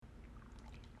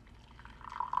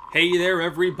Hey there,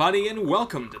 everybody, and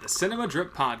welcome to the Cinema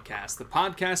Drip Podcast, the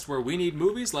podcast where we need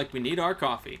movies like we need our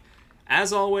coffee.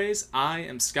 As always, I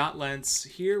am Scott Lentz,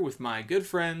 here with my good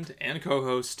friend and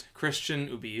co-host, Christian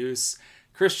Ubius.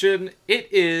 Christian,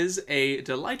 it is a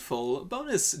delightful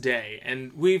bonus day,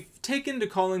 and we've taken to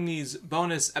calling these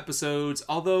bonus episodes,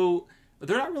 although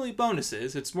they're not really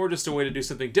bonuses. It's more just a way to do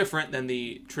something different than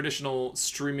the traditional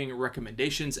streaming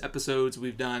recommendations episodes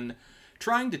we've done,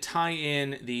 trying to tie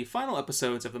in the final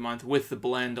episodes of the month with the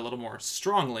blend a little more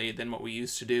strongly than what we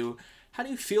used to do. How do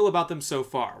you feel about them so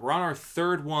far? We're on our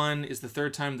third one. Is the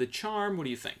third time the charm? What do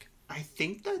you think? I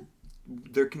think that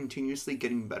they're continuously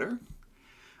getting better.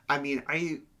 I mean,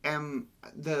 I am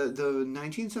the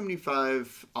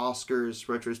 1975 Oscars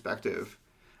retrospective,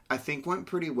 I think went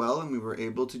pretty well, and we were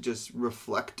able to just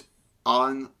reflect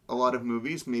on a lot of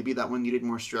movies. Maybe that one needed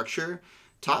more structure.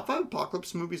 Top 5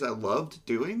 apocalypse movies I loved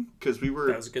doing because That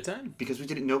was a good time. because we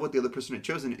didn't know what the other person had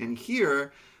chosen. And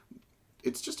here,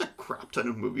 it's just a crap ton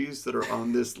of movies that are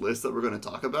on this list that we're going to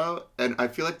talk about. And I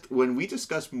feel like when we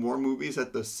discuss more movies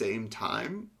at the same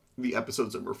time, the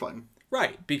episodes are more fun.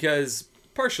 Right, because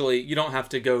partially you don't have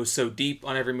to go so deep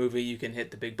on every movie. You can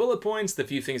hit the big bullet points, the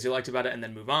few things you liked about it, and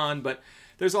then move on. But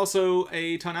there's also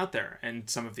a ton out there and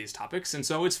some of these topics, and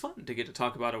so it's fun to get to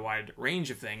talk about a wide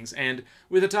range of things. And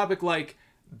with a topic like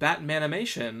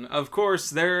Batmanimation, of course,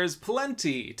 there's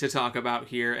plenty to talk about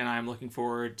here, and I'm looking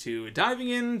forward to diving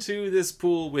into this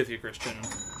pool with you, Christian.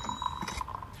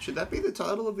 Should that be the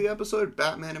title of the episode,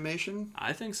 Batmanimation?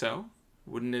 I think so.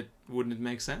 Wouldn't it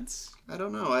make sense? I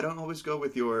don't know. I don't always go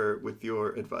with your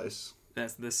advice.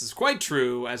 This is quite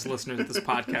true, as listeners of this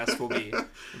podcast will be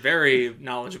very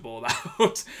knowledgeable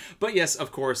about. But yes,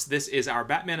 of course, this is our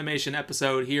Batmanimation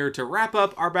episode here to wrap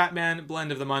up our Batman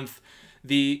blend of the month.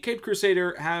 The Caped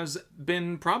Crusader has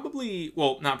been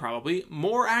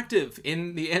more active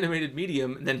in the animated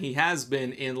medium than he has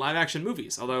been in live-action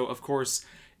movies. Although, of course,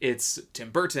 it's Tim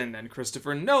Burton and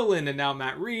Christopher Nolan and now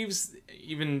Matt Reeves,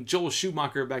 even Joel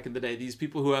Schumacher back in the day. These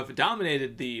people who have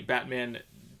dominated the Batman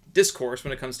discourse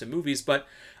when it comes to movies. But,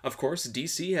 of course,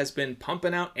 DC has been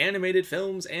pumping out animated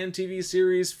films and TV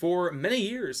series for many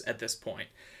years at this point.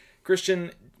 Christian,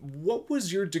 what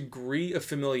was your degree of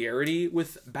familiarity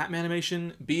with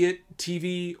Batmanimation, be it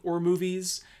TV or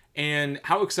movies? And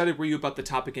how excited were you about the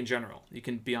topic in general? You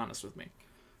can be honest with me.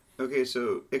 Okay,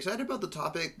 so excited about the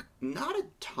topic, not a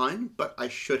ton, but I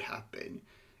should have been.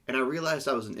 And I realized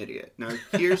I was an idiot. Now,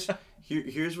 here's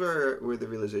where the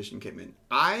realization came in.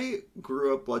 I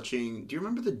grew up watching, do you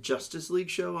remember the Justice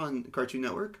League show on Cartoon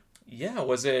Network? Yeah,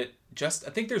 was it I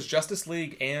think there's Justice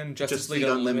League and Justice League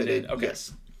Unlimited. Okay.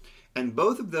 Yes. And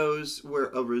both of those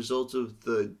were a result of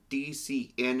the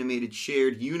DC animated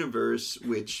shared universe,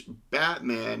 which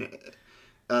Batman,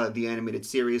 the animated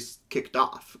series, kicked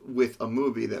off with a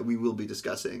movie that we will be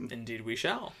discussing. Indeed we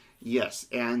shall. Yes,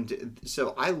 and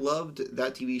so I loved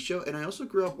that TV show, and I also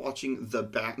grew up watching The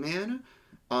Batman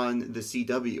on the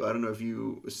CW. I don't know if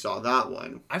you saw that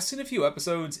one. I've seen a few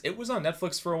episodes. It was on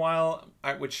Netflix for a while,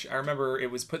 which I remember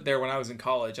it was put there when I was in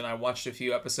college, and I watched a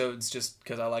few episodes just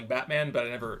because I like Batman, but I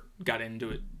never got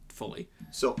into it fully.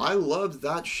 So I loved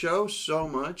that show so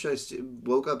much. I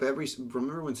woke up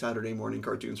remember when Saturday morning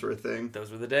cartoons were a thing?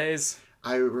 Those were the days.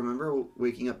 I remember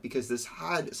waking up because this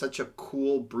had such a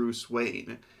cool Bruce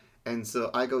Wayne. And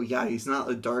so I go, yeah, he's not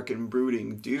a dark and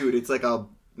brooding dude. It's like a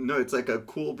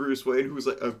cool Bruce Wayne who's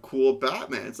like a cool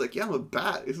Batman. It's like, yeah, I'm a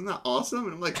bat. Isn't that awesome?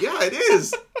 And I'm like, yeah, it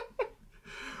is.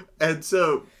 And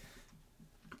so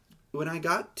when I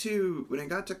got to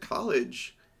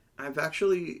college, I've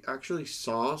actually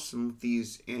saw some of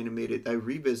these animated. I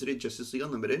revisited Justice League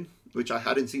Unlimited, which I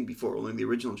hadn't seen before, only the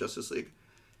original Justice League.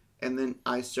 And then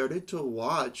I started to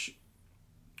watch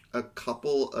a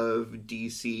couple of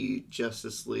DC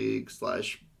Justice League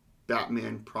 /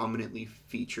 Batman prominently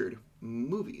featured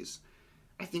movies.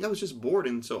 I think I was just bored,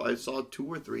 and so I saw 2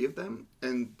 or 3 of them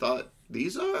and thought,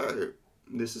 this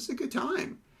is a good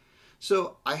time.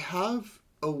 So I have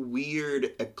a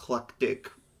weird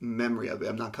eclectic memory of it.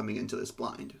 I'm not coming into this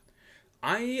blind.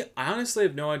 I honestly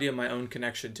have no idea my own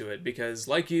connection to it because,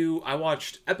 like you, I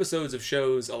watched episodes of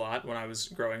shows a lot when I was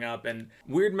growing up, and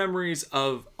weird memories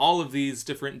of all of these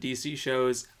different DC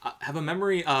shows. I have a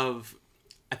memory of,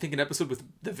 I think, an episode with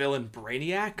the villain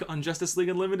Brainiac on Justice League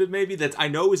Unlimited, maybe, that I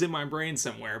know is in my brain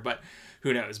somewhere, but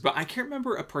who knows? But I can't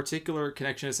remember a particular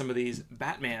connection to some of these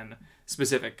Batman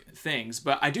specific things.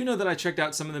 But I do know that I checked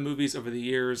out some of the movies over the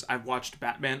years. I've watched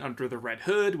Batman Under the Red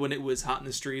Hood when it was hot in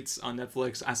the streets on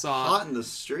Netflix. I saw Hot in the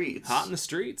Streets. Hot in the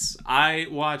Streets. I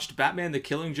watched Batman the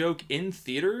Killing Joke in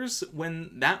theaters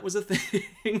when that was a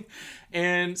thing.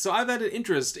 And so I've had an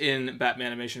interest in Batman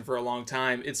animation for a long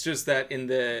time. It's just that in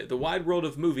the wide world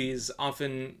of movies,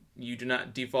 often you do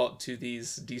not default to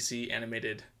these DC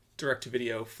animated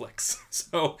direct-to-video flicks.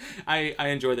 So I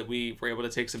enjoy that we were able to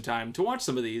take some time to watch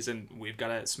some of these, and we've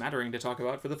got a smattering to talk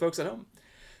about for the folks at home.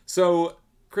 So,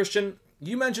 Christian,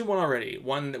 you mentioned one already,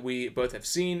 one that we both have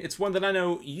seen. It's one that I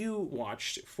know you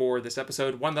watched for this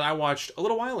episode, one that I watched a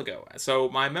little while ago. So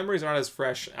my memories aren't as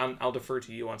fresh. I'll defer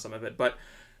to you on some of it. But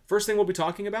first thing we'll be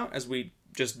talking about as we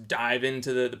just dive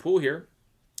into the pool here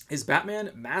is Batman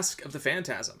Mask of the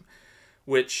Phantasm,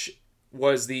 which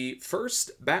was the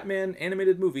first Batman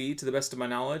animated movie, to the best of my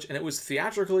knowledge, and it was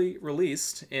theatrically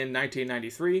released in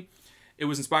 1993. It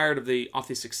was inspired off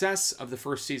the success of the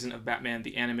first season of Batman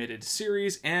the Animated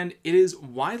Series, and it is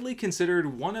widely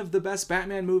considered one of the best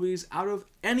Batman movies out of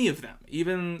any of them,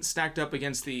 even stacked up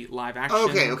against the live-action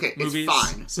movies.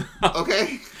 It's fine.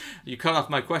 Okay? You cut off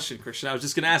my question, Christian. I was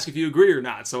just going to ask if you agree or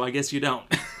not, so I guess you don't.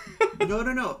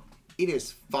 No. It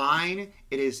is fine.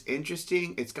 It is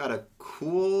interesting. It's got a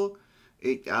cool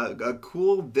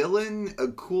villain, a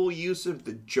cool use of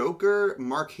the Joker.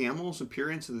 Mark Hamill's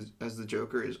appearance as the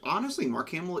Joker is honestly, Mark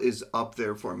Hamill is up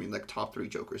there for me, like top 3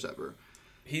 Jokers ever.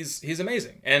 He's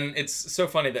amazing, and it's so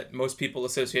funny that most people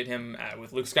associate him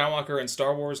with Luke Skywalker in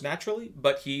Star Wars naturally,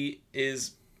 but he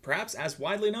is perhaps as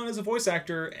widely known as a voice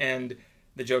actor, and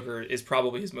the Joker is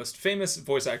probably his most famous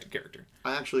voice actor character.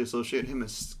 I actually associate him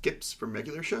as Skips from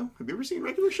Regular Show. Have you ever seen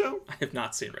Regular Show? I have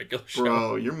not seen Regular Show.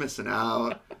 Bro, you're missing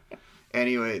out.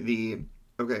 Anyway,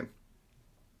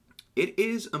 it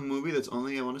is a movie that's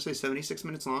only, I want to say, 76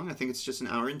 minutes long. I think it's just an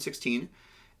hour and 16.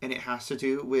 And it has to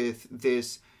do with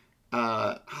this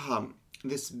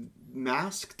this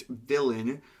masked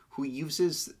villain who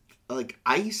uses like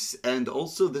ice and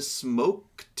also the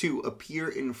smoke to appear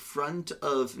in front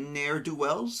of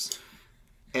ne'er-do-wells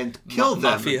and kill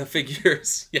them. Mafia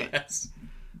figures, yes.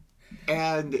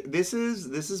 And this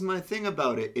is my thing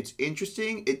about it. It's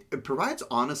interesting. It provides,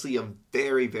 honestly, a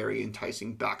very, very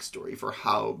enticing backstory for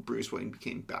how Bruce Wayne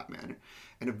became Batman.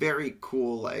 And a very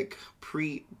cool, like,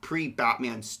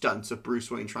 pre-Batman stunts of Bruce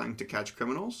Wayne trying to catch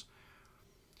criminals.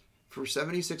 For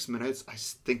 76 minutes, I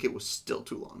think it was still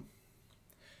too long.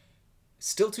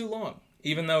 Still too long,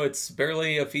 even though it's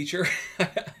barely a feature.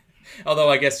 Although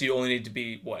I guess you only need to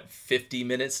be, 50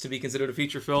 minutes to be considered a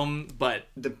feature film, but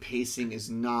the pacing is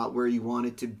not where you want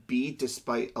it to be,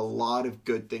 despite a lot of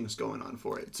good things going on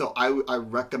for it. So I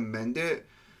recommend it,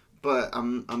 but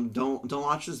don't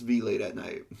watch this late at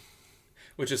night.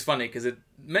 Which is funny, because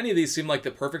many of these seem like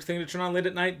the perfect thing to turn on late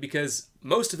at night, because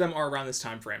most of them are around this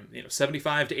time frame.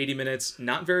 75 to 80 minutes,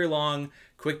 not very long,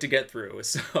 quick to get through.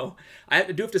 So I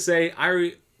do have to say,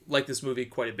 I like this movie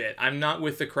quite a bit. I'm not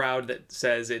with the crowd that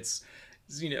says it's,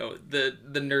 the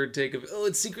nerd take of,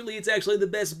 it's actually the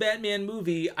best Batman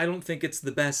movie. I don't think it's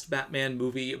the best Batman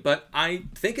movie, but I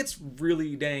think it's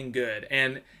really dang good.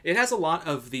 And it has a lot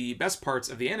of the best parts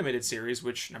of the animated series,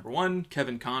 which, number one,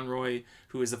 Kevin Conroy,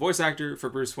 who is the voice actor for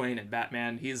Bruce Wayne and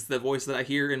Batman. He's the voice that I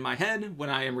hear in my head when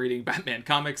I am reading Batman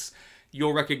comics.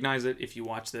 You'll recognize it if you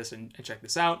watch this and check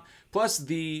this out. Plus,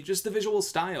 the visual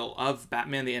style of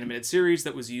Batman the Animated Series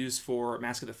that was used for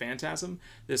Mask of the Phantasm.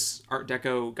 This Art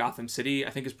Deco Gotham City, I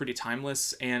think, is pretty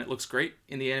timeless, and it looks great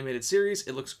in the animated series.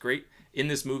 It looks great in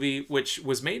this movie, which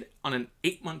was made on an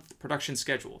 8-month production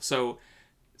schedule. So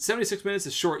 76 minutes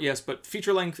is short, yes, but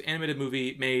feature-length animated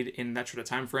movie made in that short a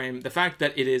time frame. The fact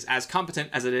that it is as competent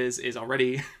as it is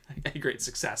already a great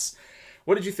success.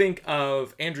 What did you think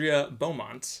of Andrea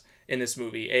Beaumont in this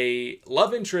movie, a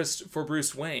love interest for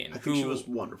Bruce Wayne? I think she was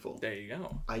wonderful. There you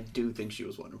go. I do think she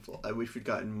was wonderful. I wish we'd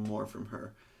gotten more from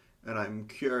her. And I'm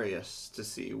curious to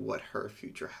see what her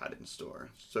future had in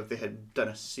store. So if they had done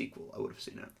a sequel, I would have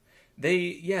seen it.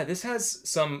 This has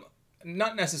some,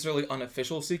 not necessarily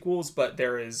unofficial sequels, but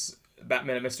there is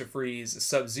Batman and Mr. Freeze,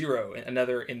 Sub-Zero,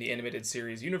 another in the animated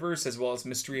series universe, as well as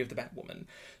Mystery of the Batwoman.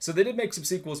 So they did make some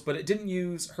sequels, but it didn't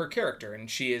use her character, and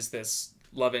she is this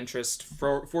love interest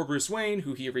for Bruce Wayne,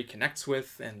 who he reconnects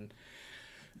with and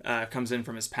comes in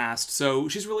from his past. So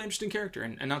she's a really interesting character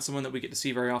and not someone that we get to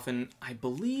see very often. I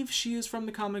believe she is from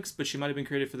the comics, but she might have been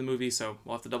created for the movie, so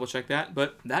we'll have to double check that.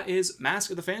 But that is Mask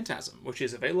of the Phantasm, which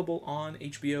is available on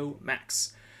HBO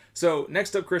Max. So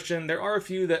next up, Christian, there are a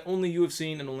few that only you have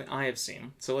seen and only I have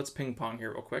seen. So let's ping pong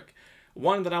here real quick.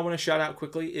 One that I want to shout out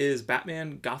quickly is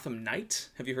Batman Gotham Knight.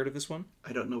 Have you heard of this one?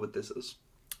 I don't know what this is.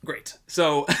 Great.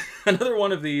 So another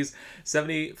one of these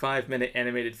 75-minute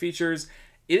animated features.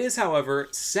 It is, however,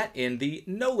 set in the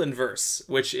Nolanverse,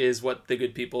 which is what the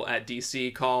good people at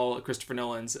DC call Christopher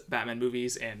Nolan's Batman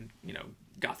movies and,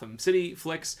 Gotham City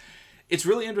flicks. It's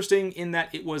really interesting in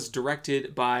that it was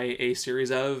directed by a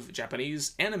series of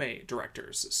Japanese anime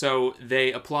directors. So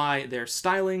they apply their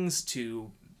stylings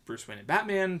to Bruce Wayne and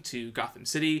Batman, to Gotham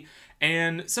City,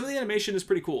 and some of the animation is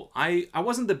pretty cool. I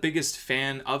wasn't the biggest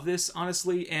fan of this,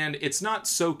 honestly, and it's not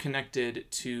so connected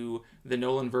to the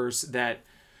Nolanverse that,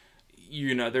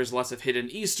 there's lots of hidden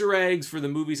Easter eggs for the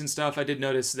movies and stuff. I did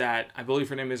notice that, I believe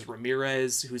her name is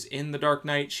Ramirez, who's in The Dark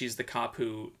Knight. She's the cop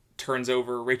who turns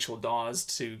over Rachel Dawes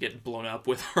to get blown up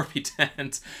with Harvey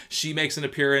Dent. She makes an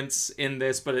appearance in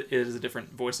this, but it is a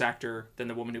different voice actor than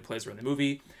the woman who plays her in the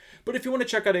movie. But if you want to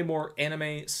check out a more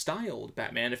anime-styled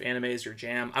Batman, if anime is your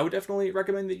jam, I would definitely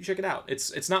recommend that you check it out.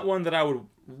 It's not one that I would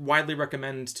widely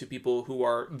recommend to people who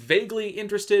are vaguely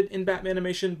interested in Batman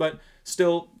animation, but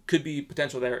still could be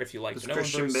potential there if you like the Nolanverse.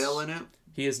 Is Christian Bale in it?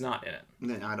 He is not in it.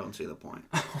 Then I don't see the point.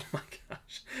 Oh my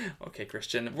gosh. Okay,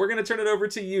 Christian. We're going to turn it over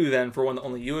to you then for one that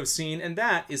only you have seen, and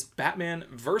that is Batman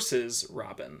versus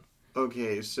Robin.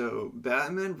 Okay, so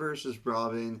Batman versus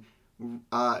Robin.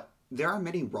 There are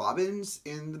many Robins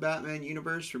in the Batman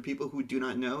universe. For people who do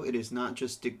not know, it is not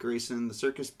just Dick Grayson, the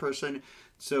circus person.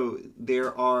 So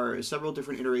there are several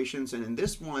different iterations, and in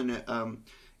this one,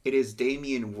 it is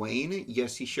Damian Wayne.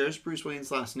 Yes, he shares Bruce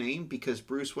Wayne's last name because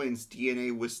Bruce Wayne's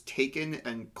DNA was taken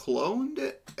and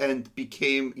cloned, and he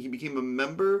became a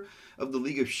member of the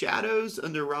League of Shadows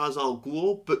under Ra's al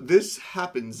Ghul. But this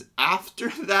happens after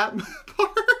that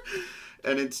part.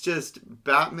 And it's just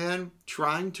Batman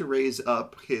trying to raise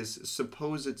up his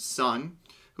supposed son,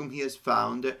 whom he has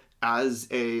found as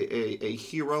a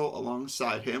hero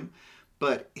alongside him.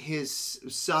 But his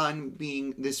son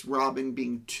Robin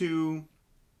being too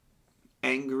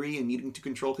angry and needing to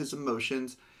control his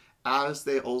emotions, as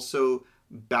they also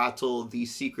battle the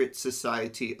secret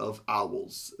society of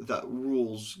owls that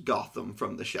rules Gotham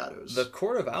from the shadows. The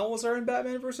Court of Owls are in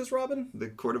Batman versus Robin? The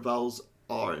Court of Owls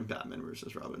are in Batman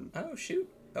versus Robin. Oh, shoot.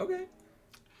 Okay.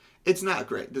 It's not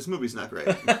great. This movie's not great.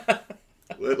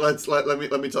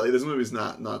 let me tell you, this movie's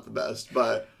not the best,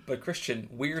 but Christian,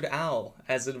 Weird Al,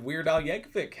 as in Weird Al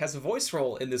Yankovic, has a voice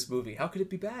role in this movie. How could it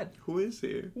be bad? Who is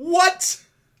he? What?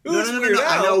 Who's Weird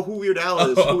Al? I know who Weird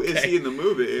Al is. Oh, okay. Who is he in the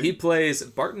movie? He plays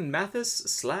Barton Mathis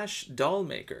 /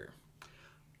 Dollmaker.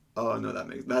 Oh no,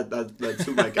 that's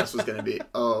who my guess was gonna be.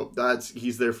 Oh,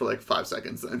 he's there for like 5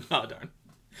 seconds then. Oh darn.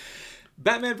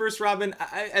 Batman vs. Robin,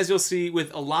 as you'll see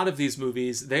with a lot of these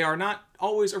movies, they are not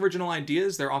always original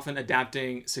ideas. They're often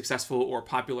adapting successful or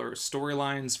popular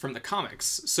storylines from the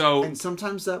comics. And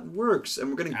sometimes that works, and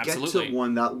we're going to get to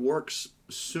one that works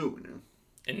soon.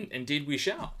 Indeed we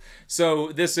shall.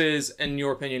 So this is, in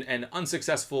your opinion, an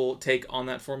unsuccessful take on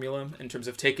that formula in terms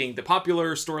of taking the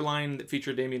popular storyline that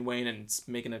featured Damian Wayne and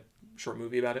making a short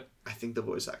movie about it? I think the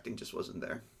voice acting just wasn't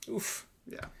there. Oof.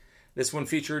 Yeah. This one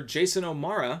featured Jason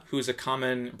O'Mara, who's a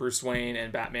common Bruce Wayne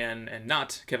and Batman, and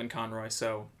not Kevin Conroy.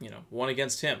 So, one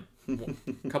against him.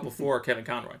 Couple for Kevin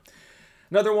Conroy.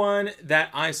 Another one that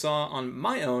I saw on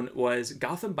my own was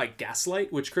Gotham by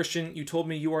Gaslight, which, Christian, you told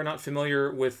me you are not familiar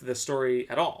with the story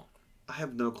at all. I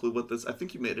have no clue what this... I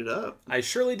think you made it up. I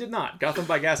surely did not. Gotham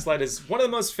by Gaslight is one of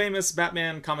the most famous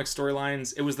Batman comic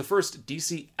storylines. It was the first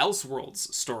DC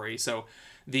Elseworlds story, so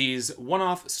these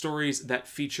one-off stories that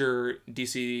feature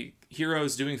DC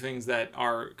heroes doing things that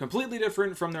are completely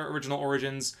different from their original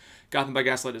origins. Gotham by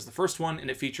Gaslight is the first one, and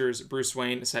it features Bruce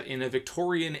Wayne set in a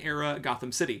Victorian-era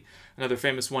Gotham City. Another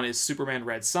famous one is Superman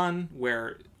Red Sun,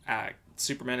 where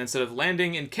Superman, instead of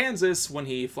landing in Kansas when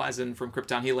he flies in from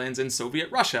Krypton, he lands in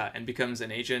Soviet Russia and becomes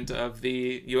an agent of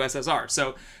the USSR.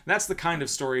 So that's the kind of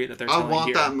story that they're telling here. I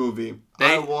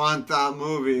want that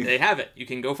movie. They have it. You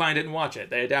can go find it and watch it.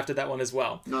 They adapted that one as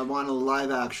well. No, I want a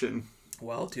live action.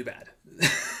 Well, too bad.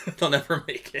 They'll never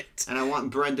make it. And I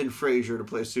want Brendan Fraser to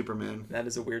play Superman. That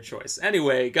is a weird choice.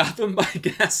 Anyway, Gotham by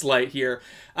Gaslight here.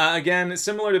 Again,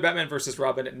 similar to Batman vs.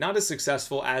 Robin, not as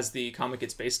successful as the comic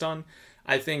it's based on.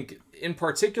 I think, in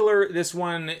particular, this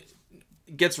one,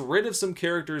 gets rid of some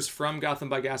characters from Gotham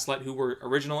by Gaslight who were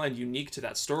original and unique to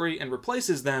that story and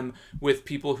replaces them with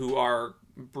people who are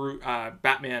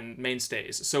Batman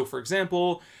mainstays. So, for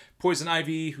example, Poison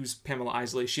Ivy, who's Pamela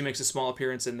Isley, she makes a small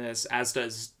appearance in this, as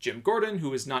does Jim Gordon,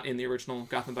 who is not in the original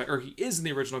he is in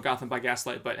the original Gotham by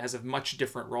Gaslight, but has a much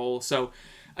different role. So,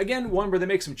 again, one where they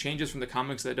make some changes from the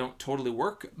comics that don't totally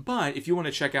work, but if you want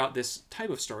to check out this type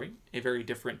of story, a very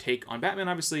different take on Batman,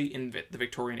 obviously, in the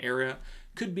Victorian era,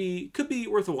 could be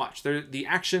worth a watch. The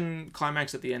action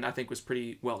climax at the end, I think, was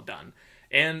pretty well done.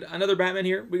 And another Batman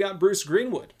here, we got Bruce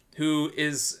Greenwood, who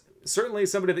is certainly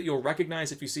somebody that you'll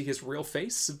recognize if you see his real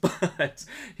face, but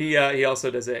he also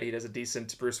does a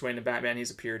decent Bruce Wayne and Batman.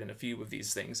 He's appeared in a few of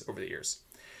these things over the years.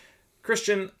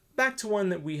 Christian, back to one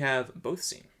that we have both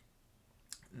seen.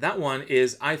 That one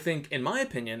is, I think, in my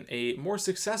opinion, a more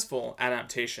successful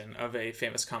adaptation of a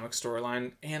famous comic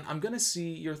storyline, and I'm going to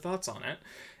see your thoughts on it.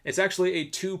 It's actually a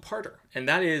two-parter, and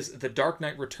that is The Dark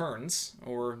Knight Returns,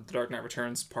 or The Dark Knight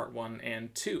Returns Part 1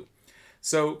 and 2.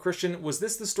 So, Christian, was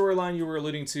this the storyline you were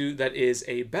alluding to that is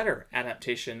a better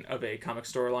adaptation of a comic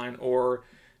storyline, or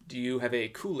do you have a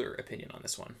cooler opinion on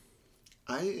this one?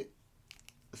 I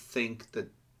think that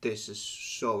this is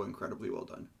so incredibly well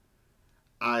done.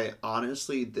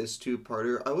 This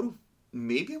two-parter, I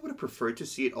would have preferred to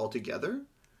see it all together.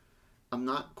 I'm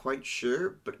not quite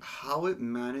sure, but how it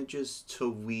manages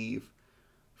to weave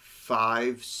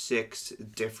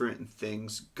 5-6 different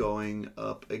things going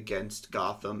up against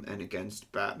Gotham and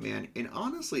against Batman, and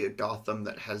honestly a Gotham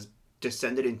that has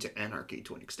descended into anarchy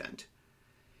to an extent,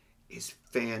 is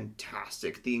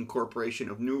fantastic. The incorporation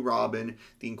of New Robin,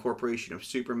 the incorporation of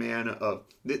Superman, of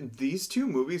these two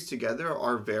movies together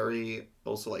are very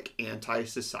also like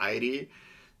anti-society.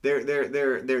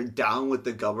 They're down with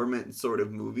the government sort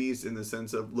of movies in the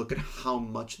sense of, look at how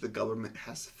much the government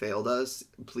has failed us.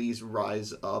 Please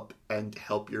rise up and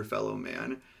help your fellow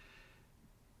man.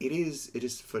 It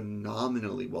is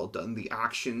phenomenally well done. The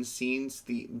action scenes,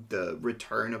 the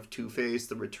return of Two-Face,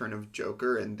 the return of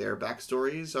Joker, and their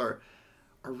backstories are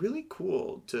really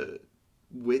cool to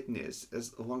witness,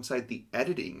 as alongside the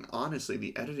editing. Honestly,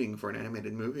 the editing for an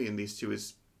animated movie in these two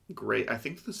is great. I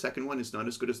think the second one is not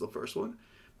as good as the first one,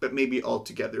 but maybe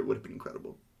altogether it would have been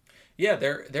incredible. Yeah,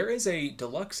 there is a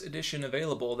deluxe edition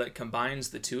available that combines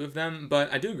the two of them,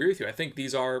 but I do agree with you. I think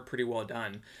these are pretty well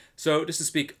done. So just to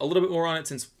speak a little bit more on it,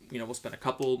 since we'll spend a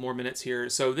couple more minutes here.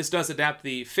 So this does adapt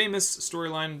the famous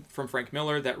storyline from Frank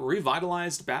Miller that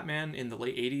revitalized Batman in the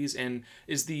late 80s and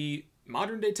is the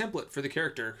modern day template for the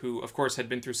character, who of course had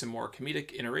been through some more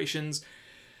comedic iterations.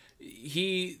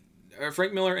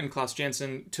 Frank Miller and Klaus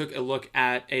Janson took a look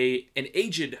at an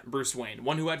aged Bruce Wayne,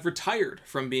 one who had retired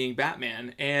from being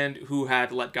Batman and who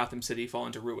had let Gotham City fall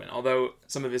into ruin. Although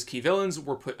some of his key villains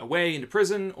were put away into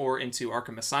prison or into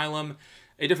Arkham Asylum,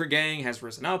 a different gang has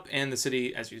risen up, and the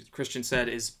city, as Christian said,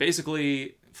 is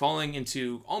basically falling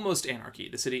into almost anarchy.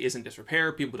 The city is in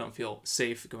disrepair, people don't feel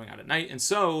safe going out at night, and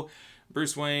so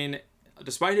Bruce Wayne,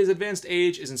 despite his advanced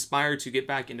age, is inspired to get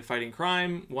back into fighting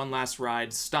crime, one last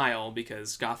ride style,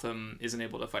 because Gotham isn't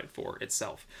able to fight for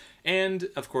itself. And,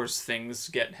 of course, things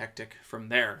get hectic from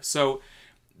there. So,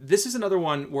 this is another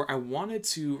one where I wanted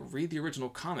to read the original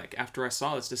comic after I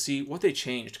saw this to see what they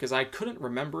changed, because I couldn't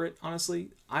remember it, honestly.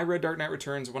 I read Dark Knight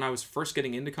Returns when I was first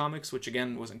getting into comics, which,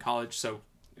 again, was in college, so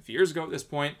a few years ago at this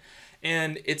point,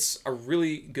 and it's a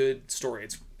really good story.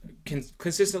 It's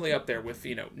consistently up there with,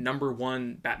 number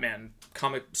one Batman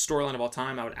comic storyline of all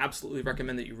time. I would absolutely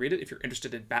recommend that you read it if you're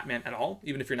interested in Batman at all,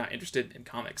 even if you're not interested in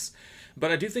comics.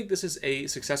 But I do think this is a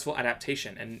successful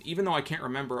adaptation, and even though I can't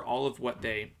remember all of what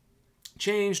they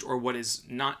changed or what is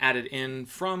not added in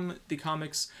from the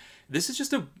comics, this is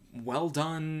just a well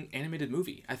done animated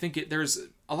movie. I think there's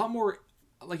a lot more,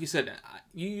 like you said,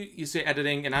 you say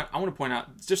editing, and I want to point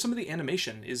out just some of the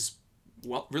animation is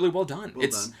really well done.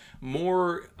 It's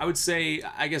more, I would say,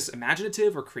 I guess,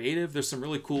 imaginative or creative. There's some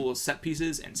really cool set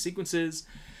pieces and sequences,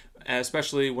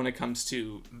 especially when it comes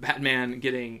to Batman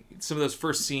getting some of those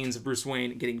first scenes of Bruce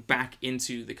Wayne getting back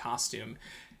into the costume.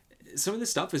 Some of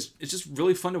this stuff is just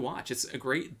really fun to watch. It's a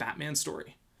great Batman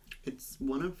story. It's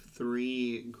one of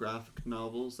 3 graphic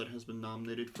novels that has been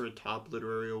nominated for a top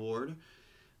literary award.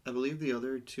 I believe the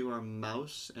other 2 are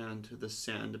Mouse and The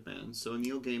Sandman. So a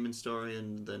Neil Gaiman story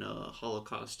and then a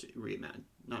Holocaust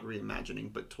not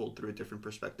reimagining, but told through a different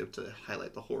perspective to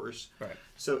highlight the horrors. Right.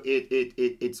 So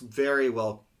it's very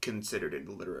well considered in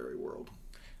the literary world.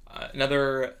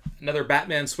 Another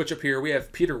Batman switch up here. We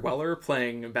have Peter Weller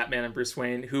playing Batman and Bruce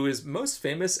Wayne, who is most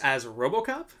famous as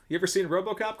RoboCop. You ever seen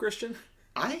RoboCop, Christian?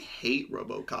 I hate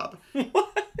RoboCop.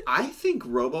 What? I think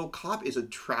RoboCop is a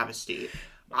travesty.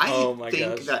 Oh my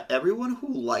think gosh. that everyone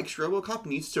who likes RoboCop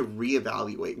needs to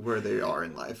reevaluate where they are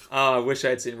in life. I wish I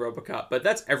had seen RoboCop, but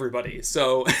that's everybody.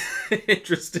 So,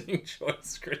 interesting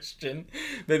choice, Christian.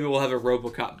 Maybe we'll have a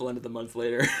RoboCop blend of the month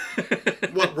later.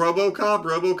 What, RoboCop,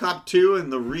 RoboCop 2,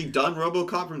 and the redone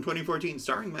RoboCop from 2014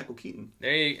 starring Michael Keaton?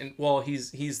 Well,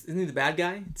 he's isn't he the bad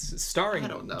guy? It's starring I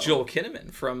don't know. Joel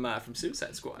Kinnaman from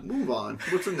Suicide Squad. Move on.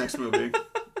 What's the next movie?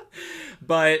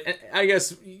 But I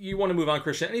guess you want to move on,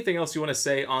 Christian. Anything else you want to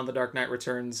say on The Dark Knight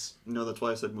Returns? No, that's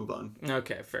why I said move on.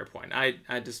 Okay, fair point. I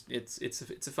just it's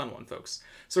a fun one, folks.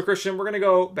 So Christian, we're gonna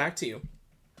go back to you.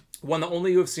 One that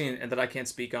only you have seen and that I can't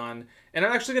speak on. And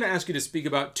I'm actually going to ask you to speak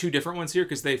about two different ones here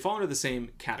because they fall under the same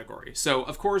category. So,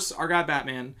 of course, our guy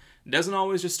Batman doesn't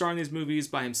always just star in these movies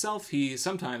by himself. He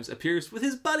sometimes appears with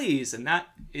his buddies, and that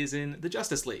is in the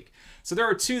Justice League. So there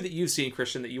are two that you've seen,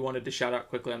 Christian, that you wanted to shout out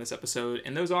quickly on this episode,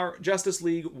 and those are Justice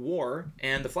League War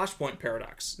and the Flashpoint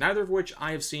Paradox, neither of which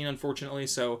I have seen, unfortunately,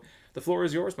 so the floor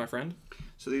is yours, my friend.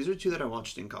 So these are two that I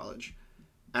watched in college.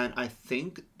 And I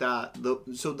think that the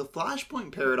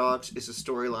Flashpoint Paradox is a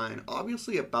storyline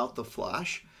obviously about the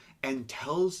Flash and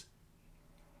tells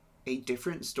a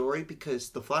different story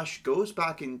because the Flash goes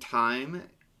back in time,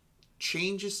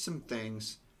 changes some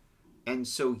things, and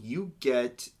so you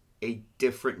get a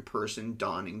different person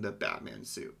donning the Batman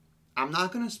suit. I'm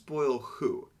not going to spoil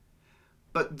who,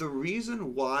 but the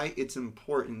reason why it's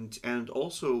important and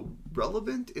also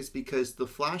relevant is because the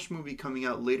Flash movie coming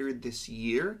out later this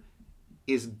year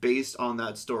is based on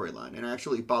that storyline, and I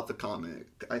actually bought the comic.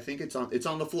 I think it's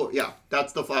on the floor. Yeah,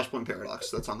 that's the Flashpoint Paradox.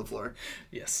 That's on the floor.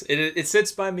 Yes, it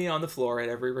sits by me on the floor at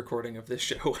every recording of this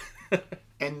show.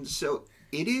 And so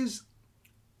it is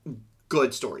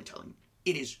good storytelling.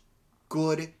 It is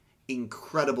good,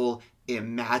 incredible,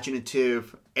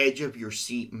 imaginative, edge of your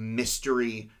seat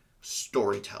mystery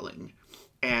storytelling.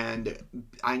 And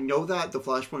I know that the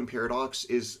Flashpoint Paradox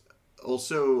is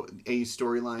also a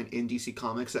storyline in DC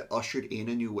Comics that ushered in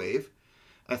a new wave.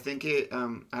 I think I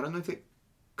don't know if it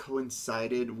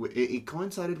coincided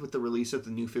with the release of the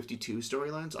New 52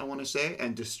 storylines, I want to say,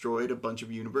 and destroyed a bunch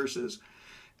of universes.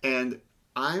 And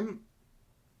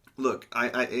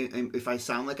if I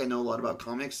sound like I know a lot about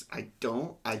comics, I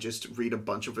don't. I just read a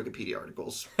bunch of Wikipedia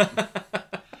articles.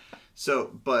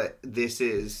 So, but this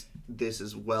is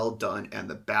well done, and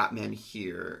the Batman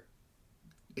here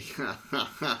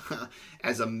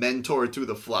as a mentor to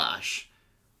the Flash.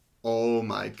 Oh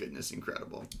my goodness,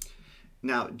 incredible.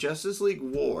 Now, Justice League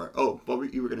War. Oh,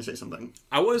 you were going to say something.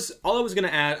 All I was going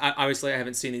to add, obviously I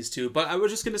haven't seen these two, but I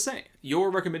was just going to say, your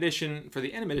recommendation for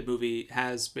the animated movie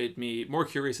has made me more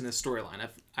curious in this storyline.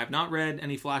 I've not read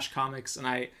any Flash comics, and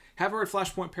I haven't read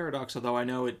Flashpoint Paradox, although I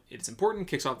know it's important,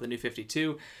 kicks off the New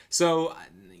 52. So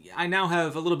I now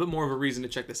have a little bit more of a reason to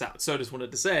check this out. So I just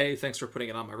wanted to say, thanks for putting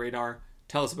it on my radar.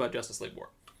 Tell us about Justice League War.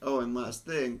 Oh, and last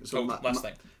thing. So last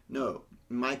thing. No,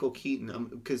 Michael Keaton,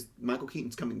 because Michael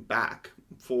Keaton's coming back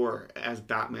as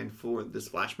Batman for this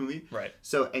Flash movie. Right.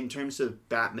 So in terms of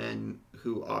Batman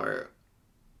who are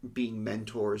being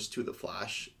mentors to the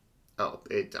Flash,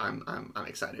 I'm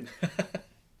excited.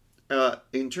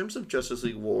 In terms of Justice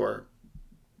League War,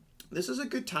 this is a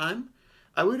good time.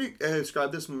 I would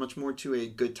describe this much more to a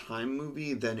good time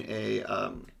movie than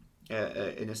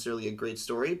necessarily a great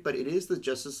story, but it is the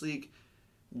Justice League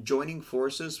joining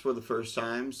forces for the first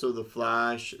time. So the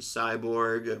Flash,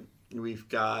 Cyborg, we've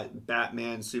got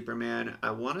Batman, Superman.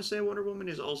 I want to say Wonder Woman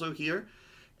is also here,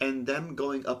 and them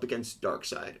going up against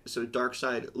Darkseid. So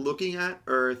Darkseid looking at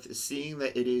Earth, seeing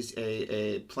that it is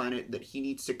a planet that he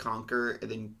needs to conquer,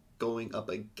 and then going up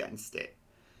against it.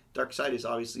 Darkseid is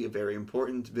obviously a very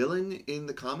important villain in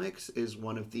the comics, is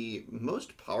one of the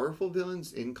most powerful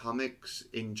villains in comics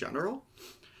in general.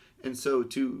 And so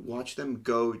to watch them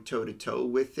go toe-to-toe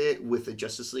with it, with a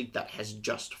Justice League that has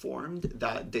just formed,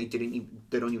 that they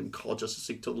don't even call Justice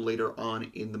League till later on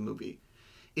in the movie,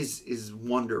 is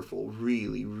wonderful.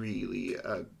 Really, really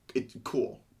it's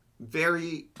cool.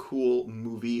 Very cool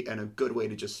movie and a good way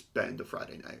to just spend a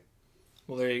Friday night.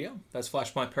 Well, there you go. That's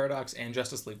Flashpoint Paradox and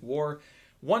Justice League War.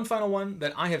 One final one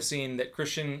that I have seen that,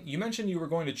 Christian, you mentioned you were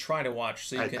going to try to watch.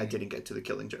 So I didn't get to The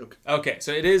Killing Joke. Okay,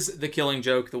 so it is The Killing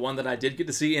Joke, the one that I did get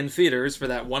to see in theaters for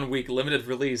that 1 week limited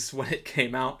release when it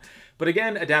came out. But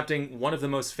again, adapting one of the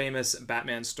most famous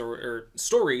Batman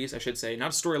stories, I should say,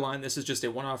 not a storyline. This is just a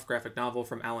one-off graphic novel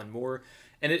from Alan Moore.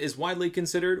 And it is widely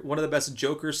considered one of the best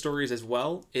Joker stories as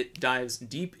well. It dives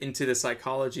deep into the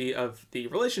psychology of the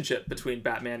relationship between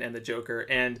Batman and the Joker.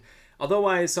 And although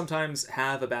I sometimes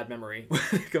have a bad memory when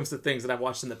it comes to things that I've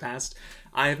watched in the past,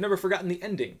 I have never forgotten the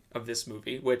ending of this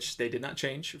movie, which they did not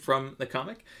change from the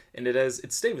comic, and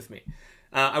it stayed with me.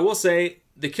 I will say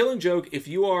The Killing Joke, if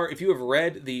you have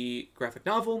read the graphic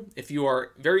novel, if you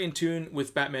are very in tune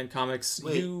with Batman comics,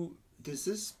 Wait, does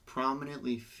this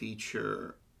prominently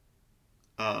feature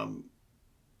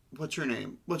what's her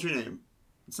name?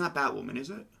 It's not Batwoman, is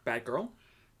it? Batgirl?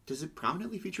 Does it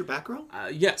prominently feature Batgirl?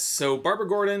 Yes. So Barbara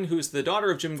Gordon, who's the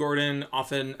daughter of Jim Gordon,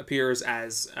 often appears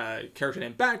as a character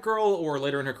named Batgirl, or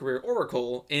later in her career,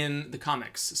 Oracle, in the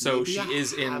comics. So Maybe she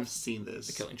is in I've seen this.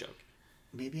 The Killing Joke.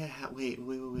 Maybe I have. Wait.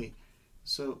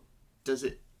 So, does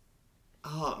it?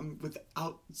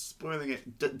 Without spoiling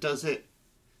it, does it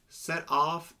set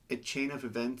off a chain of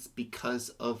events because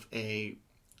of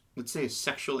let's say, a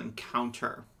sexual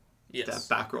encounter Yes.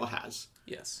 that Batgirl has?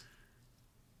 Yes.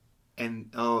 And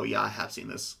I have seen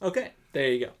this. Okay, there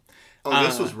you go. Oh,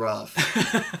 this was rough.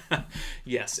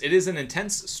 Yes, it is an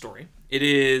intense story. It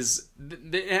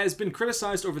has been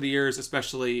criticized over the years,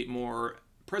 especially more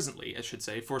presently, I should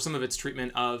say, for some of its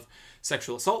treatment of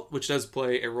sexual assault, which does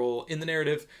play a role in the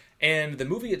narrative. And the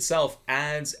movie itself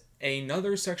adds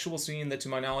another sexual scene that, to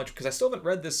my knowledge, because I still haven't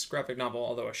read this graphic novel,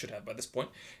 although I should have by this point,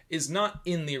 is not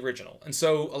in the original. And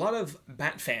so a lot of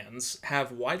Bat fans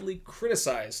have widely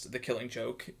criticized The Killing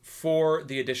Joke for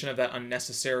the addition of that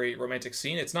unnecessary romantic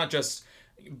scene. It's not just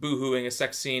boo-hooing a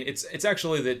sex scene. It's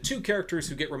actually the two characters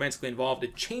who get romantically involved.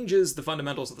 It changes the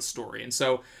fundamentals of the story. And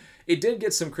so it did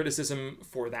get some criticism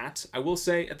for that. I will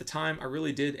say, at the time, I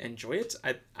really did enjoy it.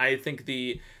 I think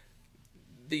the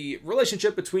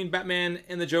relationship between Batman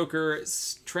and the Joker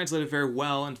is translated very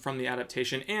well and from the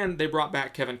adaptation, and they brought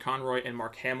back Kevin Conroy and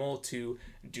Mark Hamill to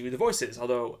do the voices,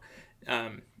 although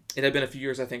it had been a few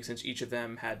years, I think, since each of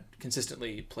them had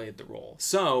consistently played the role.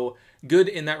 So, good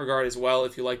in that regard as well.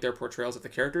 If you like their portrayals of the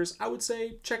characters, I would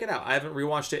say check it out. I haven't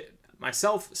rewatched it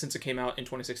myself since it came out in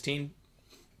 2016,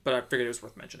 but I figured it was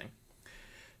worth mentioning.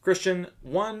 Christian,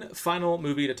 one final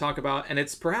movie to talk about, and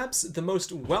it's perhaps the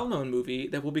most well-known movie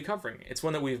that we'll be covering. It's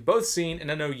one that we've both seen,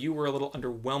 and I know you were a little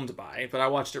underwhelmed by, but I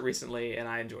watched it recently, and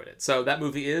I enjoyed it. So that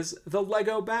movie is the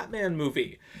Lego Batman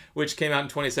movie, which came out in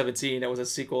 2017. It was a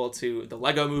sequel to the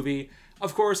Lego movie.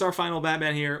 Of course, our final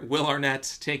Batman here, Will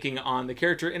Arnett, taking on the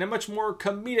character in a much more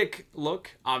comedic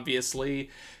look,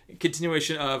 obviously.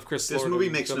 Continuation of Chris Lord. This movie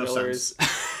makes no sense.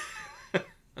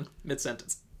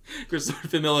 Mid-sentence. Christopher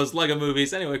Familla's Lego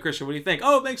movies. Anyway, Christian, what do you think?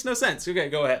 Oh, it makes no sense. Okay,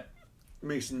 go ahead. It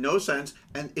makes no sense,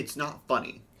 and it's not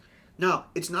funny. Now,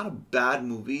 it's not a bad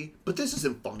movie, but this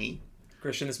isn't funny.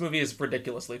 Christian, this movie is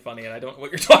ridiculously funny, and I don't know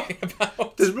what you're talking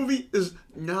about. This movie is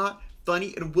not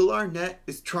funny, and Will Arnett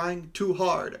is trying too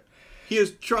hard. He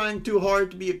is trying too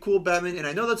hard to be a cool Batman, and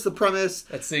I know that's the premise.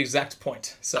 That's the exact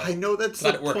point. So I know that's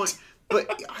the point,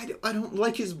 but I don't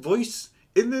like his voice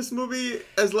in this movie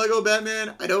as Lego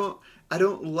Batman. I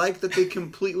don't like that they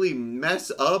completely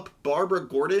mess up Barbara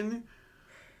Gordon.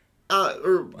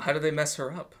 Or how do they mess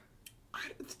her up?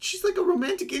 She's like a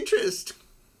romantic interest.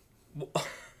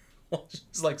 Well,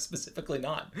 she's like specifically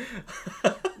not.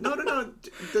 No.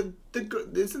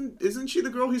 Isn't she the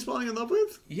girl he's falling in love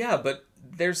with? Yeah, but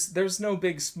there's no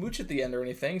big smooch at the end or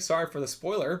anything. Sorry for the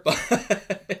spoiler, but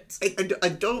I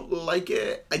don't like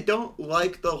it. I don't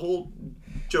like the whole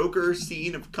Joker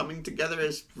scene of coming together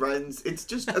as friends. It's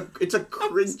just it's a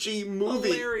cringy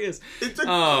movie. Hilarious. It's a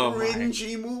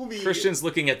cringy movie. Christian's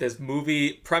looking at this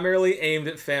movie primarily aimed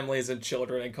at families and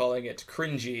children and calling it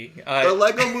cringy. The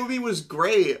Lego movie was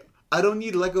great. I don't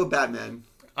need Lego Batman.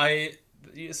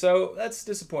 So that's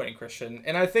disappointing, Christian.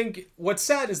 And I think what's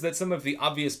sad is that some of the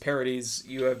obvious parodies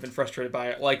you have been frustrated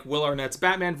by, like Will Arnett's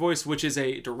Batman voice, which is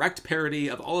a direct parody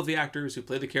of all of the actors who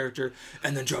play the character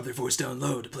and then drop their voice down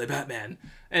low to play Batman.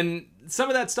 And some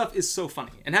of that stuff is so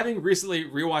funny. And having recently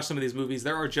rewatched some of these movies,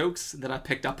 there are jokes that I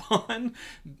picked up on,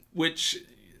 which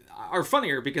are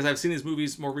funnier because I've seen these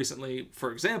movies more recently.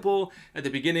 For example, at the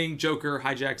beginning, Joker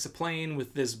hijacks a plane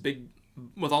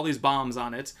with all these bombs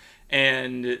on it,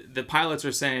 and the pilots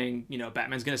are saying,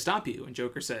 Batman's going to stop you, and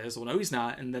Joker says, well, no, he's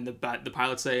not. And then the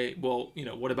pilots say, well,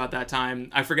 what about that time?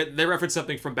 I forget, they reference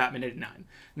something from Batman 89, and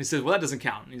he says, well, that doesn't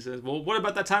count. And he says, well, what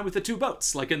about that time with the two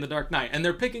boats, like in The Dark Knight? And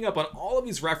they're picking up on all of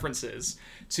these references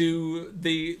to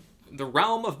the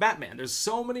realm of Batman. There's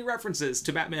so many references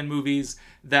to Batman movies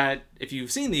that if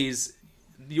you've seen these,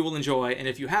 you will enjoy, and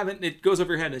if you haven't, it goes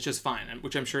over your head and it's just fine,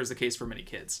 which I'm sure is the case for many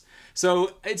kids.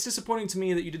 So it's disappointing to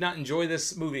me that you did not enjoy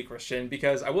this movie, Christian,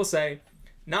 because I would say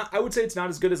it's not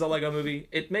as good as a Lego movie.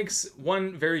 It makes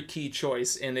one very key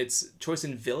choice, and it's choice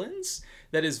in villains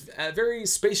that is very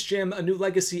Space Jam: A New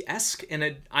Legacy-esque,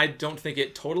 and I don't think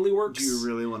it totally works. Do you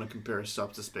really want to compare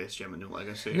stuff to Space Jam: A New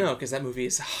Legacy? No, because that movie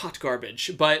is hot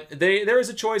garbage. But there is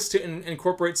a choice to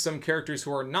incorporate some characters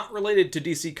who are not related to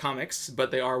DC Comics,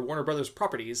 but they are Warner Brothers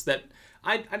properties that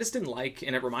I just didn't like,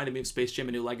 and it reminded me of Space Jam: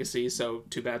 A New Legacy, so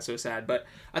too bad, so sad. But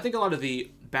I think a lot of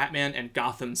the Batman and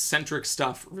Gotham-centric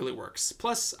stuff really works.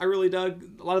 Plus, I really dug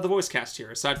a lot of the voice cast here.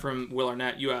 Aside from Will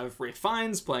Arnett, you have Ralph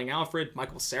Fiennes playing Alfred,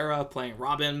 Michael Cera playing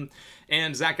Robin,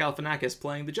 and Zach Galifianakis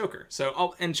playing the Joker.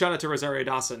 So, and shout out to Rosario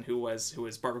Dawson, who was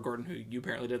Barbara Gordon, who you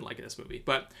apparently didn't like in this movie.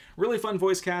 But really fun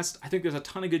voice cast. I think there's a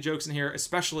ton of good jokes in here,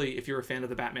 especially if you're a fan of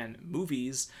the Batman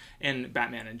movies and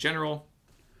Batman in general.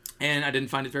 And I didn't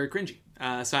find it very cringy,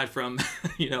 aside from,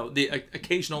 the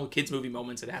occasional kids movie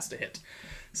moments it has to hit.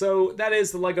 So that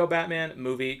is the Lego Batman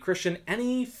movie. Christian,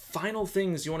 any final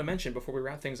things you want to mention before we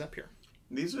wrap things up here?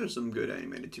 These are some good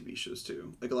animated TV shows,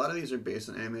 too. Like, a lot of these are based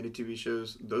on animated TV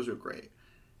shows. Those are great.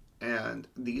 And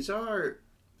these are,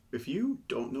 if you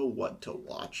don't know what to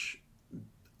watch,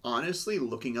 honestly,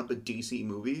 looking up a DC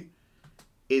movie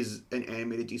an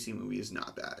animated DC movie is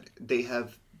not bad. They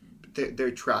have...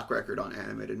 Their track record on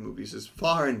animated movies is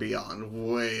far and beyond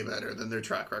way better than their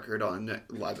track record on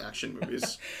live-action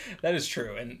movies. That is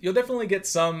true, and you'll definitely get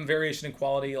some variation in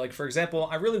quality. Like, for example,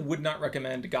 I really would not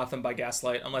recommend Gotham by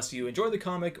Gaslight unless you enjoy the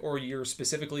comic or you're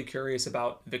specifically curious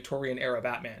about Victorian-era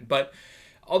Batman. But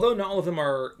although not all of them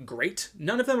are great,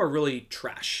 none of them are really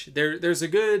trash. There's a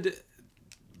good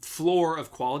floor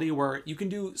of quality where you can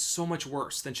do so much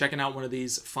worse than checking out one of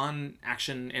these fun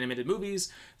action animated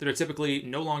movies that are typically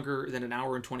no longer than an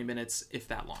hour and 20 minutes, if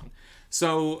that long.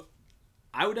 So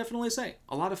I would definitely say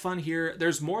a lot of fun here.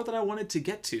 There's more that I wanted to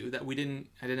get to that I didn't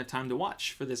have time to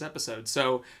watch for this episode.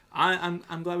 So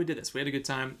I'm glad we did this. We had a good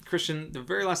time. Christian, the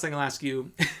very last thing I'll ask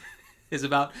you is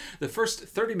about the first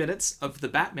 30 minutes of the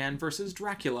Batman versus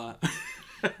Dracula.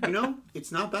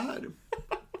 It's not bad.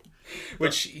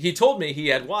 Which he told me he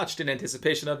had watched in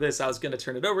anticipation of this. I was going to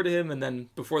turn it over to him, and then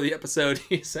before the episode,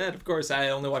 he said, of course, I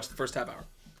only watched the first half hour.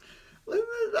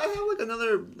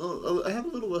 I have a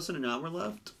little less than an hour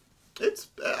left. It's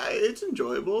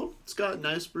enjoyable. It's got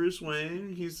nice Bruce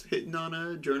Wayne. He's hitting on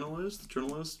a journalist. The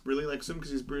journalist really likes him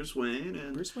because he's Bruce Wayne.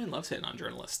 And Bruce Wayne loves hitting on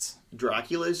journalists.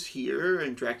 Dracula's here,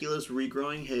 and Dracula's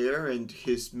regrowing hair, and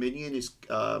his minion is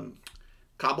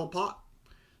Cobblepot.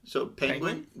 So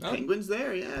Penguin's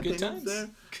there, yeah. Good Penguin's times. there.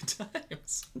 Good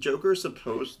times. Joker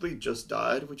supposedly just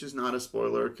died, which is not a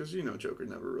spoiler because Joker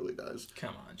never really dies.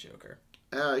 Come on, Joker.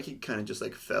 He kind of just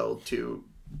fell to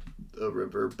a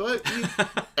river, but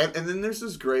and then there's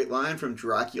this great line from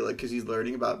Dracula because he's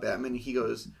learning about Batman. He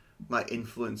goes, "My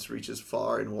influence reaches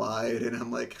far and wide," and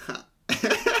I'm like,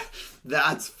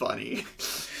 that's funny.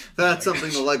 That's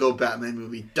something the Lego Batman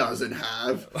movie doesn't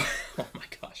have. Oh my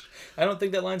gosh. I don't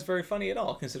think that line's very funny at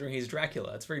all, considering he's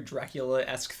Dracula. It's a very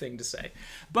Dracula-esque thing to say.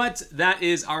 But that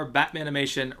is our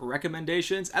Batmanimation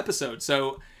recommendations episode.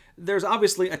 So there's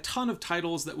obviously a ton of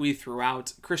titles that we threw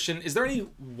out. Christian, is there any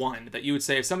one that you would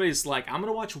say, if somebody's like, I'm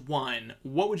going to watch one,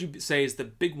 what would you say is the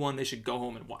big one they should go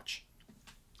home and watch?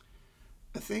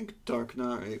 I think Dark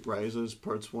Knight Rises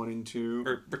Parts 1 and 2.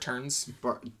 Or Returns.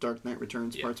 Dark Knight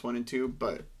Returns Parts 1 and 2,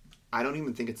 but I don't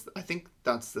even think I think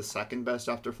that's the second best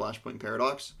after Flashpoint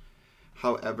Paradox.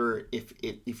 However,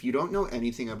 if you don't know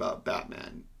anything about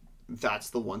Batman, that's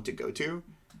the one to go to.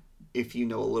 If you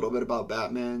know a little bit about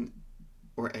Batman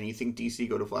or anything DC,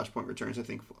 go to Flashpoint Returns,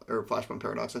 or Flashpoint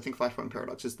Paradox. I think Flashpoint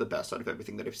Paradox is the best out of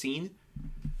everything that I've seen.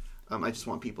 I just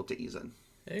want people to ease in.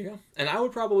 There you go. And I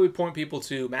would probably point people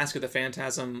to Mask of the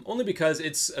Phantasm, only because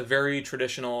it's a very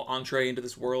traditional entree into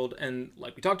this world, and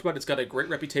like we talked about, it's got a great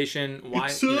reputation. Why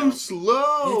it's so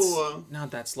slow? It's not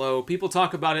that slow. People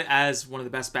talk about it as one of the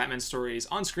best Batman stories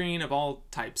on screen of all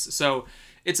types. So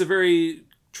it's a very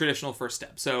traditional first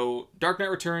step. So Dark Knight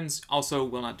Returns also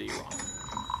will not do you wrong.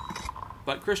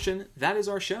 But Christian, that is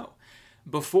our show.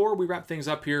 Before we wrap things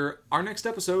up here, our next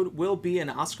episode will be an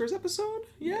Oscars episode?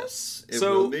 Yes, it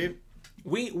will be.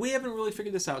 We haven't really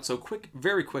figured this out, so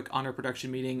very quick on our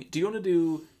production meeting. Do you want to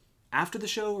do after the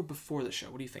show or before the show?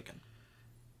 What are you thinking?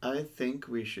 I think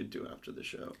we should do after the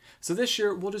show. So this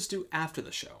year, we'll just do after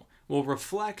the show. We'll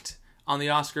reflect on the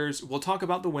Oscars, we'll talk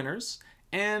about the winners,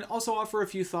 and also offer a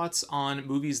few thoughts on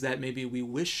movies that maybe we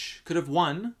wish could have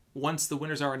won once the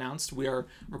winners are announced. We are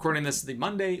recording this the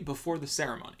Monday before the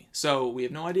ceremony, so we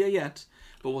have no idea yet.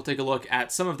 But we'll take a look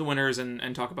at some of the winners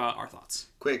and talk about our thoughts.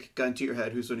 Quick, gun to your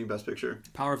head. Who's winning Best Picture?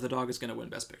 Power of the Dog is going to win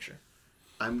Best Picture.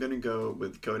 I'm going to go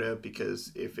with Coda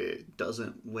because if it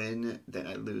doesn't win, then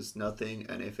I lose nothing.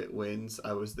 And if it wins,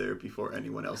 I was there before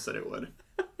anyone else said it would.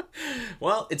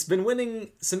 Well, it's been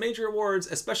winning some major awards,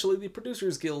 especially the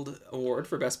Producers Guild Award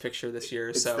for Best Picture this year.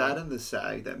 It's so that and the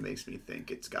SAG that makes me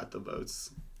think it's got the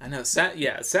votes. I know.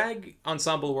 SAG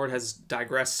Ensemble Award has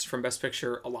digressed from Best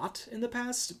Picture a lot in the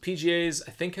past. PGAs,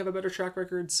 I think, have a better track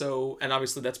record. So, and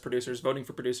obviously that's producers voting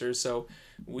for producers. So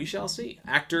we shall see.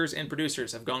 Actors and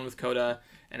producers have gone with Coda,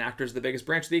 and actors the biggest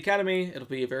branch of the Academy. It'll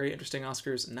be a very interesting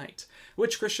Oscars night,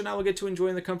 which Christian and I will get to enjoy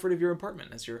in the comfort of your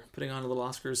apartment as you're putting on a little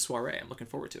Oscars soiree. I'm looking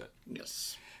forward to it.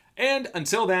 Yes. And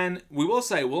until then, we will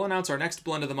say we'll announce our next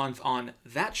Blend of the Month on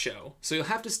that show, so you'll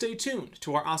have to stay tuned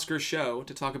to our Oscars show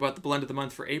to talk about the Blend of the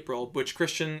Month for April, which,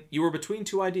 Christian, you were between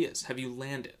two ideas. Have you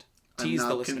landed? Tease I'm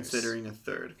the now listeners. considering a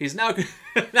third. He's now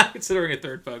considering a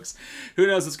third, folks. Who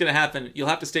knows what's going to happen? You'll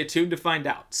have to stay tuned to find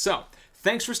out. So,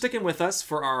 thanks for sticking with us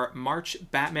for our March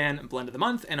Batman Blend of the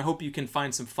Month, and I hope you can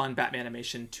find some fun Batman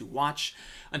animation to watch.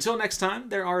 Until next time,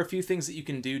 there are a few things that you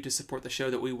can do to support the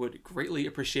show that we would greatly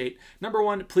appreciate. Number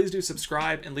one, please do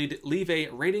subscribe and leave a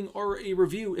rating or a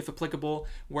review, if applicable,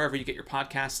 wherever you get your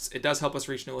podcasts. It does help us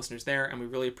reach new listeners there, and we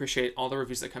really appreciate all the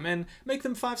reviews that come in. Make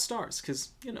them 5 stars, because,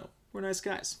 we're nice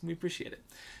guys. We appreciate it.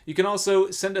 You can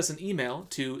also send us an email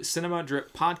to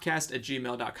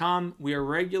cinemadrippodcast@gmail.com. We are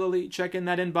regularly checking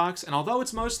that inbox, and although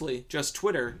it's mostly just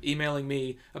Twitter emailing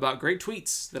me about great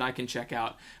tweets that I can check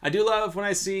out, I do love when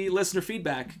I see listener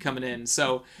feedback coming in.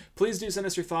 So please do send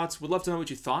us your thoughts. We'd love to know what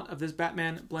you thought of this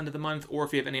Batman Blend of the Month, or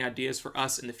if you have any ideas for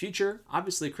us in the future.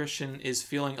 Obviously, Christian is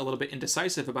feeling a little bit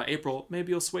indecisive about April.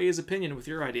 Maybe you'll sway his opinion with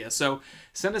your idea. So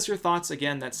send us your thoughts.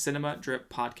 Again, that's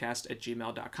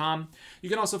cinemadrippodcast@gmail.com. You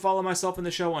can also follow myself and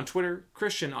the show on Twitter,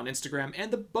 Christian on Instagram,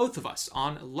 and the both of us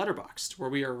on Letterboxd, where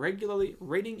we are regularly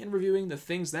rating and reviewing the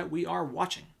things that we are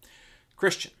watching.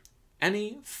 Christian,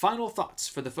 any final thoughts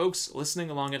for the folks listening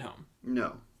along at home?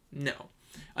 No.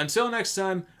 Until next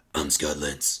time, I'm Scott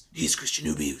Lentz. He's Christian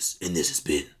Ubius, and this has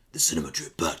been the Cinema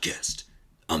Drip Podcast.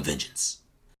 On Vengeance.